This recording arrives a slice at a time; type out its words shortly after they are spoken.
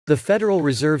The Federal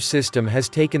Reserve System has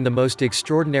taken the most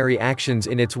extraordinary actions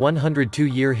in its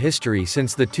 102-year history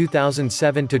since the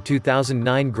 2007 to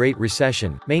 2009 Great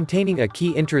Recession, maintaining a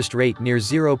key interest rate near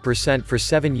 0% for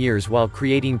 7 years while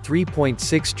creating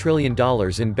 $3.6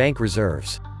 trillion in bank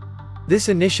reserves. This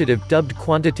initiative, dubbed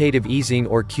Quantitative Easing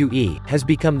or QE, has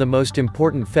become the most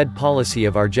important Fed policy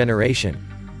of our generation.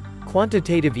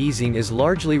 Quantitative easing is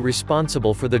largely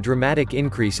responsible for the dramatic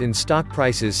increase in stock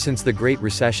prices since the Great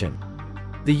Recession.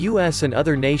 The US and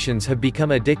other nations have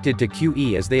become addicted to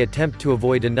QE as they attempt to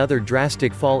avoid another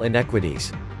drastic fall in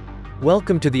equities.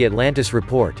 Welcome to the Atlantis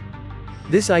report.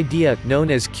 This idea,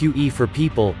 known as QE for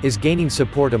people, is gaining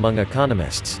support among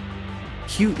economists.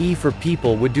 QE for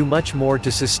people would do much more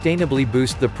to sustainably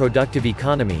boost the productive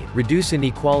economy, reduce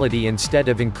inequality instead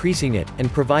of increasing it,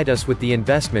 and provide us with the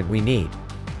investment we need.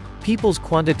 People's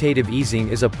quantitative easing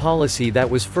is a policy that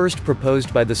was first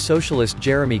proposed by the socialist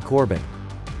Jeremy Corbyn.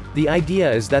 The idea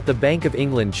is that the Bank of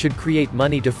England should create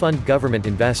money to fund government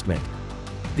investment.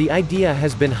 The idea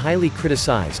has been highly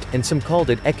criticized, and some called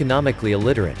it economically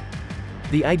illiterate.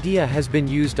 The idea has been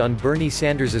used on Bernie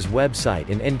Sanders's website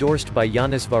and endorsed by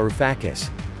Yanis Varoufakis.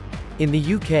 In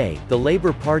the UK, the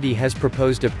Labour Party has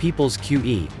proposed a People's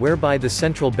QE, whereby the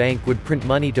central bank would print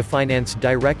money to finance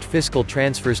direct fiscal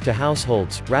transfers to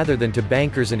households, rather than to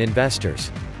bankers and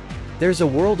investors. There's a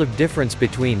world of difference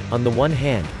between, on the one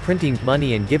hand, printing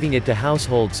money and giving it to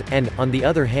households, and, on the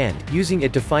other hand, using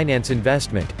it to finance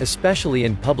investment, especially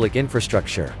in public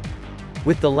infrastructure.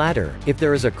 With the latter, if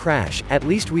there is a crash, at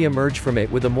least we emerge from it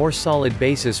with a more solid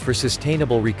basis for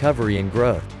sustainable recovery and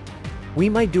growth. We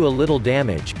might do a little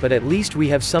damage, but at least we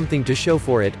have something to show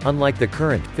for it, unlike the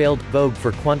current, failed, vogue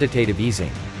for quantitative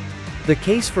easing. The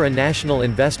case for a national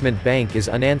investment bank is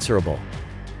unanswerable.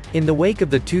 In the wake of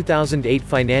the 2008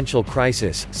 financial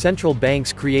crisis, central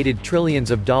banks created trillions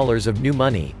of dollars of new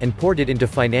money, and poured it into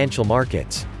financial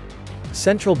markets.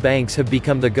 Central banks have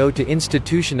become the go-to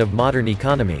institution of modern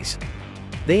economies.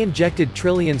 They injected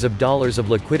trillions of dollars of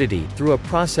liquidity through a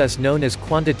process known as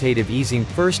quantitative easing,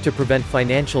 first to prevent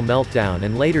financial meltdown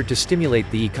and later to stimulate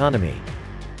the economy.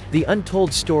 The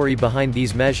untold story behind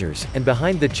these measures, and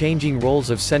behind the changing roles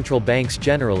of central banks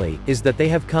generally, is that they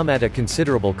have come at a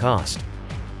considerable cost.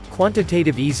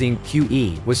 Quantitative easing,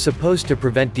 QE, was supposed to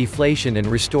prevent deflation and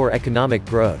restore economic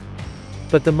growth.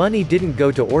 But the money didn't go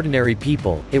to ordinary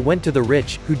people, it went to the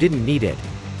rich, who didn't need it.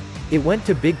 It went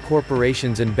to big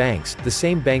corporations and banks, the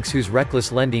same banks whose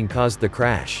reckless lending caused the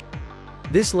crash.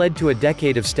 This led to a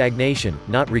decade of stagnation,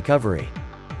 not recovery.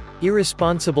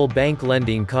 Irresponsible bank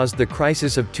lending caused the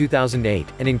crisis of 2008,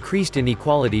 and increased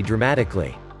inequality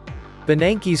dramatically.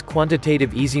 Bernanke's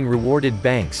quantitative easing rewarded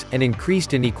banks, and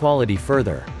increased inequality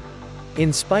further.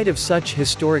 In spite of such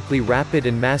historically rapid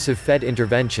and massive Fed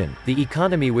intervention, the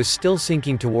economy was still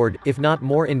sinking toward, if not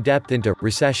more in-depth into,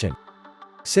 recession.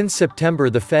 Since September,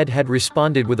 the Fed had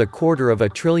responded with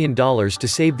 $250 billion to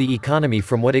save the economy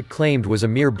from what it claimed was a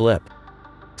mere blip.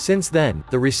 Since then,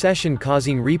 the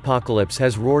recession-causing repocalypse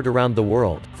has roared around the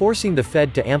world, forcing the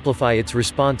Fed to amplify its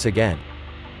response again.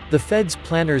 The Fed's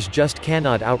planners just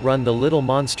cannot outrun the little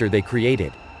monster they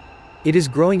created. It is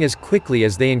growing as quickly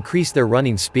as they increase their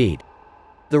running speed.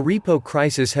 The repo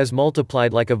crisis has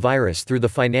multiplied like a virus through the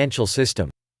financial system.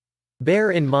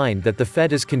 Bear in mind that the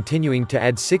Fed is continuing to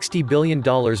add $60 billion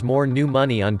more new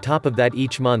money on top of that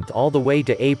each month all the way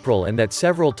to April, and that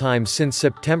several times since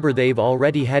September they've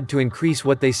already had to increase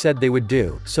what they said they would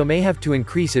do, so may have to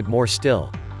increase it more still.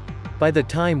 By the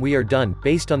time we are done,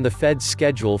 based on the Fed's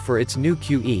schedule for its new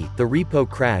QE, the repo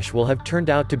crash will have turned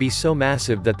out to be so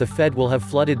massive that the Fed will have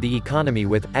flooded the economy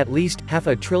with, at least,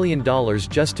 $500 billion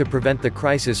just to prevent the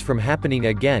crisis from happening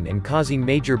again and causing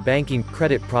major banking,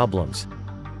 credit problems.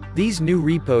 These new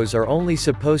repos are only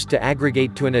supposed to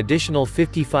aggregate to an additional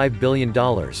 $55 billion,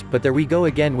 but there we go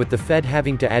again with the Fed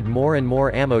having to add more and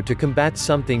more ammo to combat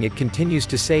something it continues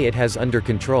to say it has under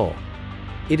control.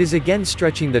 It is again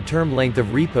stretching the term length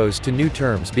of repos to new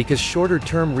terms because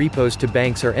shorter-term repos to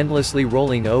banks are endlessly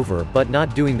rolling over but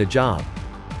not doing the job.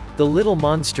 The little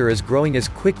monster is growing as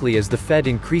quickly as the Fed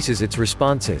increases its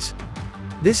responses.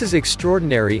 This is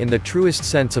extraordinary in the truest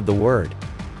sense of the word.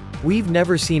 We've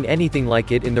never seen anything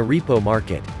like it in the repo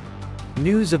market.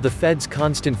 News of the Fed's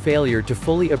constant failure to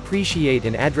fully appreciate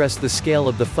and address the scale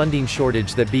of the funding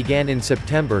shortage that began in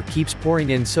September keeps pouring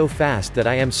in so fast that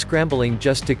I am scrambling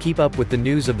just to keep up with the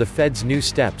news of the Fed's new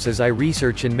steps as I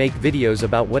research and make videos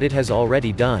about what it has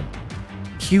already done.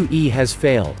 QE has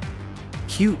failed.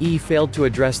 QE failed to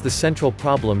address the central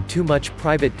problem: too much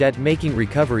private debt, making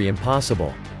recovery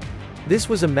impossible. This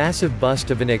was a massive bust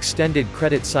of an extended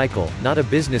credit cycle, not a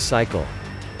business cycle.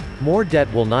 More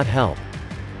debt will not help.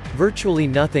 Virtually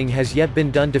nothing has yet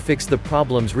been done to fix the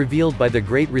problems revealed by the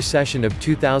Great Recession of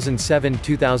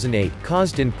 2007-2008,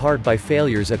 caused in part by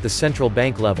failures at the central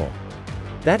bank level.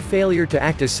 That failure to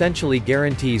act essentially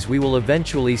guarantees we will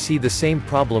eventually see the same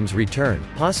problems return,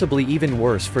 possibly even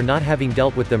worse for not having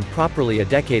dealt with them properly a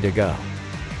decade ago.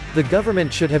 The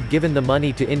government should have given the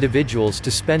money to individuals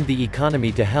to spend the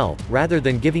economy to health, rather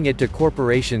than giving it to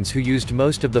corporations who used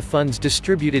most of the funds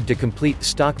distributed to complete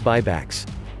stock buybacks.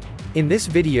 In this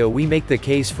video we make the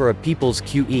case for a people's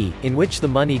QE, in which the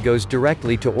money goes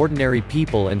directly to ordinary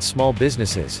people and small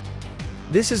businesses.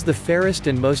 This is the fairest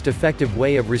and most effective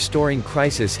way of restoring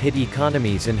crisis-hit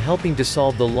economies and helping to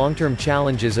solve the long-term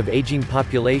challenges of aging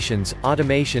populations,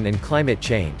 automation and climate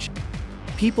change.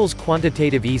 People's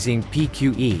Quantitative Easing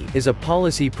 (PQE) is a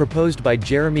policy proposed by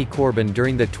Jeremy Corbyn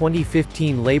during the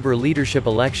 2015 Labour leadership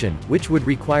election, which would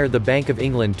require the Bank of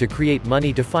England to create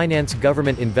money to finance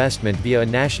government investment via a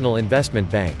national investment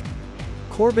bank.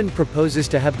 Corbyn proposes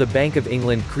to have the Bank of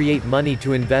England create money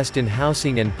to invest in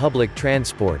housing and public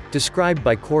transport, described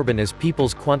by Corbyn as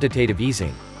People's Quantitative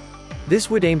Easing. This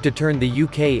would aim to turn the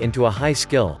UK into a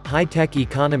high-skill, high-tech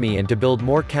economy and to build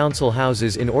more council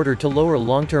houses in order to lower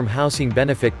long-term housing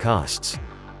benefit costs.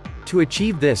 To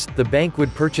achieve this, the bank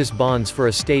would purchase bonds for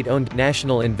a state-owned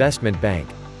national investment bank.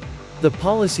 The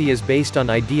policy is based on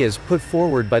ideas put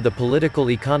forward by the political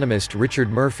economist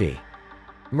Richard Murphy.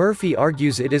 Murphy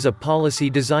argues it is a policy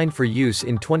designed for use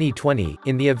in 2020,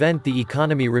 in the event the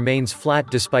economy remains flat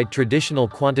despite traditional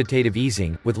quantitative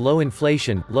easing, with low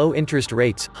inflation, low interest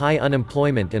rates, high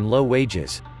unemployment and low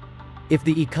wages. If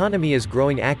the economy is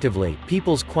growing actively,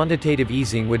 people's quantitative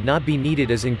easing would not be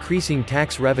needed as increasing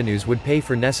tax revenues would pay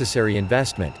for necessary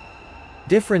investment.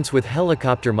 Difference with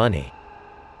helicopter money.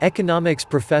 Economics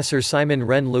professor Simon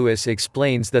Wren-Lewis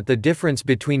explains that the difference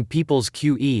between People's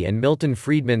QE and Milton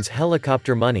Friedman's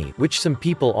helicopter money, which some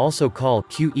people also call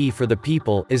QE for the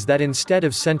people, is that instead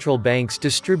of central banks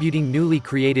distributing newly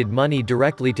created money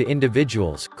directly to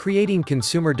individuals, creating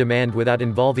consumer demand without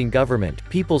involving government,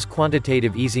 People's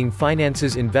Quantitative Easing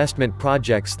finances investment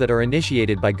projects that are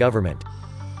initiated by government.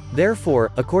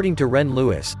 Therefore, according to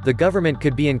Wren-Lewis, the government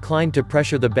could be inclined to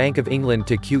pressure the Bank of England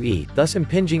to QE, thus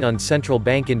impinging on central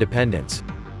bank independence.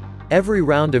 Every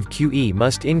round of QE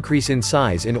must increase in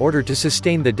size in order to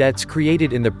sustain the debts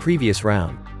created in the previous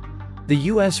round. The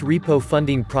US repo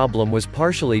funding problem was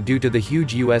partially due to the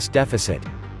huge US deficit.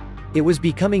 It was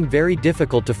becoming very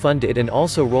difficult to fund it and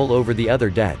also roll over the other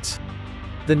debts.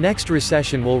 The next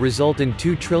recession will result in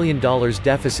 $2 trillion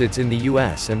deficits in the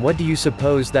US, and what do you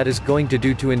suppose that is going to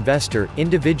do to investor,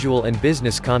 individual and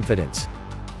business confidence?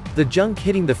 The junk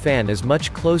hitting the fan is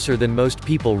much closer than most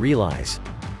people realize.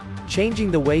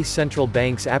 Changing the way central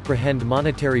banks apprehend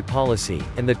monetary policy,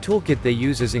 and the toolkit they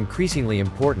use is increasingly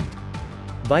important.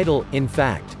 Vital, in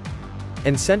fact.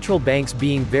 And central banks,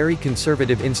 being very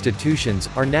conservative institutions,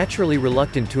 are naturally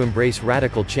reluctant to embrace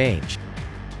radical change.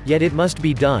 Yet it must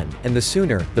be done, and the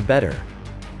sooner, the better.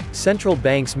 Central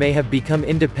banks may have become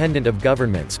independent of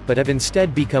governments, but have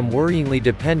instead become worryingly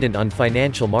dependent on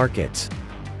financial markets.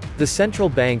 The central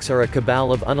banks are a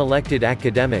cabal of unelected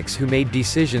academics who made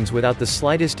decisions without the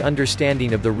slightest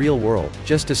understanding of the real world,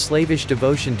 just a slavish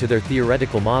devotion to their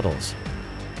theoretical models.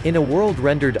 In a world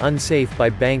rendered unsafe by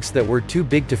banks that were too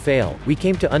big to fail, we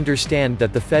came to understand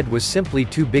that the Fed was simply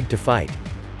too big to fight.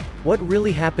 What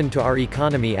really happened to our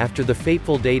economy after the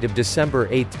fateful date of December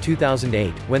 8,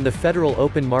 2008, when the Federal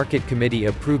Open Market Committee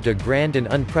approved a grand and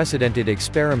unprecedented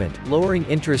experiment, lowering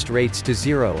interest rates to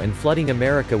zero and flooding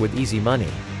America with easy money?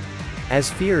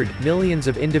 As feared, millions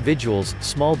of individuals,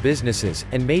 small businesses,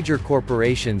 and major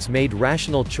corporations made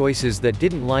rational choices that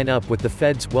didn't line up with the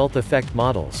Fed's wealth effect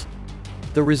models.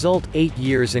 The result, 8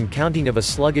 years and counting of a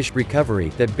sluggish recovery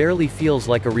that barely feels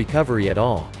like a recovery at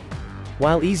all.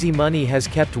 While easy money has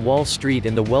kept Wall Street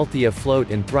and the wealthy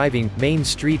afloat and thriving, Main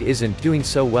Street isn't doing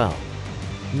so well.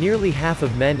 Nearly half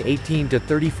of men 18 to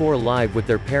 34 live with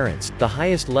their parents, the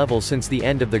highest level since the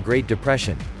end of the Great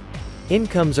Depression.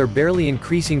 Incomes are barely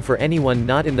increasing for anyone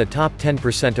not in the top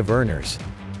 10% of earners.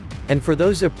 And for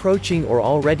those approaching or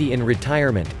already in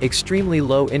retirement, extremely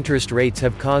low interest rates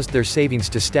have caused their savings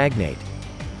to stagnate.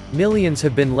 Millions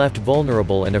have been left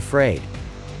vulnerable and afraid.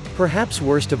 Perhaps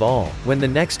worst of all, when the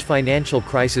next financial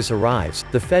crisis arrives,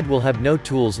 the Fed will have no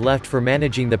tools left for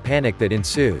managing the panic that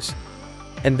ensues.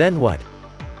 And then what?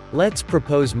 Let's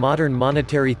propose modern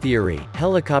monetary theory,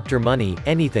 helicopter money,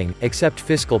 anything, except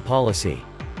fiscal policy.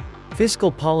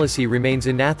 Fiscal policy remains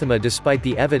anathema despite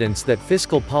the evidence that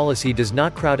fiscal policy does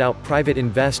not crowd out private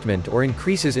investment or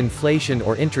increases inflation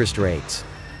or interest rates.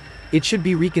 It should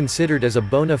be reconsidered as a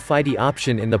bona fide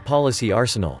option in the policy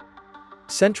arsenal.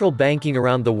 Central banking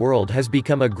around the world has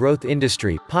become a growth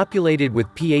industry, populated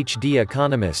with PhD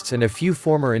economists and a few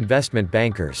former investment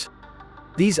bankers.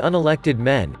 These unelected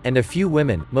men, and a few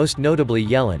women, most notably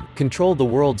Yellen, control the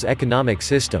world's economic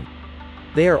system.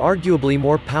 They are arguably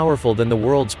more powerful than the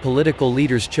world's political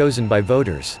leaders chosen by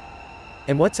voters.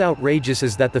 And what's outrageous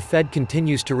is that the Fed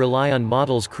continues to rely on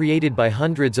models created by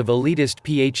hundreds of elitist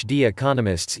PhD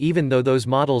economists even though those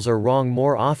models are wrong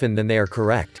more often than they are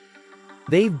correct.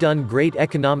 They've done great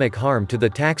economic harm to the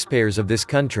taxpayers of this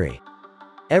country.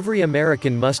 Every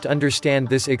American must understand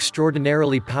this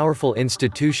extraordinarily powerful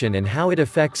institution and how it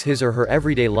affects his or her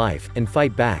everyday life, and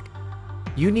fight back.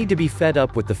 You need to be fed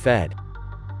up with the Fed.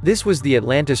 This was the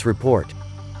Atlantis Report.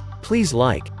 Please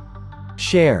like,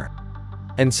 share,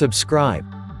 and subscribe.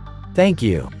 Thank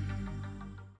you.